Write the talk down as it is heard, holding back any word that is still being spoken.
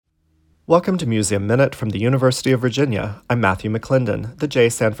Welcome to Museum Minute from the University of Virginia. I'm Matthew McClendon, the J.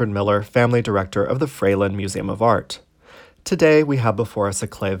 Sanford Miller Family Director of the Fralin Museum of Art. Today we have before us a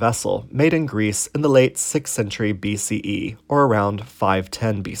clay vessel made in Greece in the late 6th century BCE, or around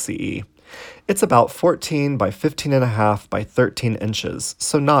 510 BCE. It's about 14 by 15.5 by 13 inches,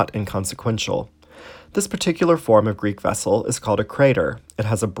 so not inconsequential. This particular form of Greek vessel is called a crater. It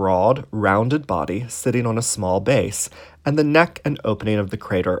has a broad, rounded body sitting on a small base, and the neck and opening of the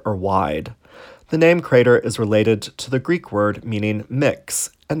crater are wide. The name crater is related to the Greek word meaning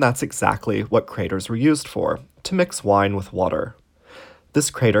mix, and that's exactly what craters were used for, to mix wine with water.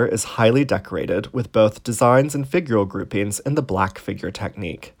 This crater is highly decorated with both designs and figural groupings in the black figure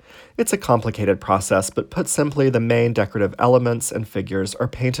technique. It's a complicated process, but put simply, the main decorative elements and figures are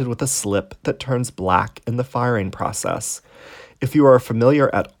painted with a slip that turns black in the firing process. If you are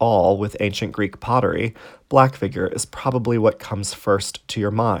familiar at all with ancient Greek pottery, black figure is probably what comes first to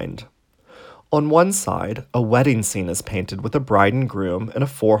your mind. On one side, a wedding scene is painted with a bride and groom in a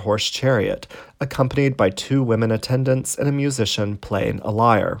 4-horse chariot, accompanied by 2 women attendants and a musician playing a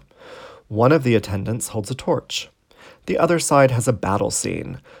lyre. One of the attendants holds a torch. The other side has a battle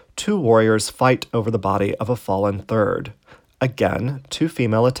scene. 2 warriors fight over the body of a fallen third. Again, 2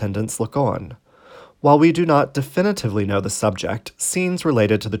 female attendants look on. While we do not definitively know the subject, scenes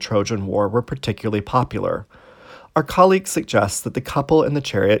related to the Trojan War were particularly popular. Our colleague suggests that the couple in the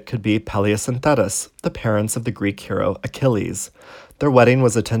chariot could be Peleus and Thetis, the parents of the Greek hero Achilles. Their wedding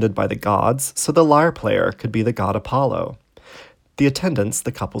was attended by the gods, so the lyre player could be the god Apollo. The attendants,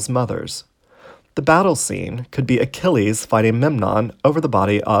 the couple's mothers. The battle scene could be Achilles fighting Memnon over the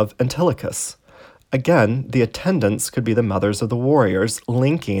body of Antilochus. Again, the attendants could be the mothers of the warriors,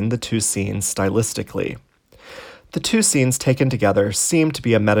 linking the 2 scenes stylistically. The 2 scenes taken together seem to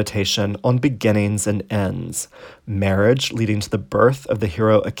be a meditation on beginnings and ends, marriage leading to the birth of the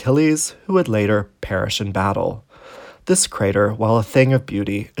hero Achilles, who would later perish in battle. This crater, while a thing of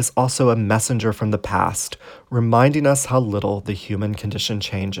beauty, is also a messenger from the past, reminding us how little the human condition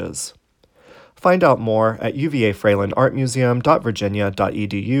changes. Find out more at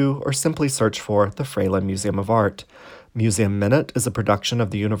uvafralinartmuseum.virginia.edu or simply search for the Fralin Museum of Art. Museum Minute is a production of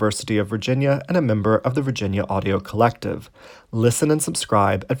the University of Virginia and a member of the Virginia Audio Collective. Listen and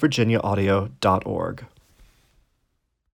subscribe at virginiaaudio.org.